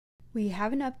We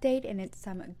have an update, and it's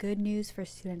some good news for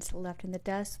students left in the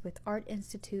dust with Art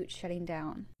Institute shutting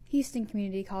down. Houston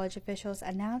Community College officials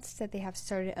announced that they have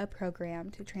started a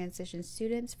program to transition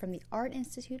students from the Art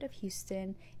Institute of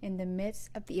Houston in the midst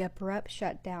of the abrupt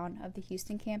shutdown of the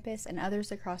Houston campus and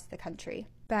others across the country.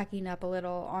 Backing up a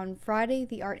little, on Friday,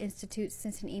 the Art Institute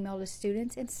sent an email to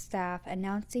students and staff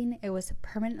announcing it was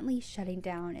permanently shutting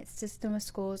down its system of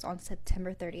schools on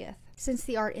September 30th. Since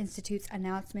the Art Institute's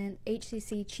announcement,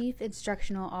 HCC Chief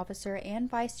Instructional Officer and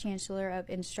Vice Chancellor of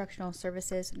Instructional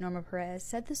Services, Norma Perez,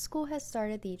 said the school has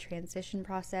started the transition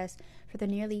process for the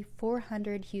nearly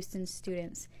 400 Houston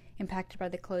students impacted by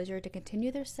the closure to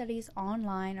continue their studies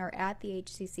online or at the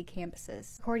HCC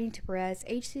campuses. According to Perez,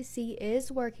 HCC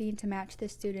is working to match the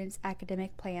students'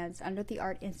 academic plans under the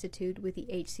Art Institute with the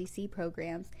HCC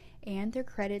programs, and their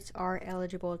credits are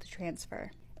eligible to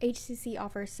transfer. HCC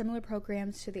offers similar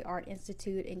programs to the Art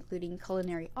Institute, including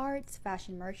culinary arts,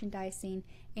 fashion merchandising,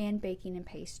 and baking and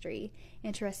pastry.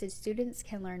 Interested students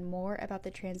can learn more about the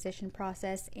transition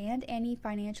process and any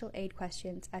financial aid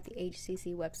questions at the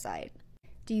HCC website.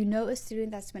 Do you know a student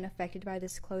that's been affected by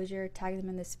this closure? Tag them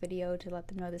in this video to let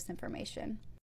them know this information.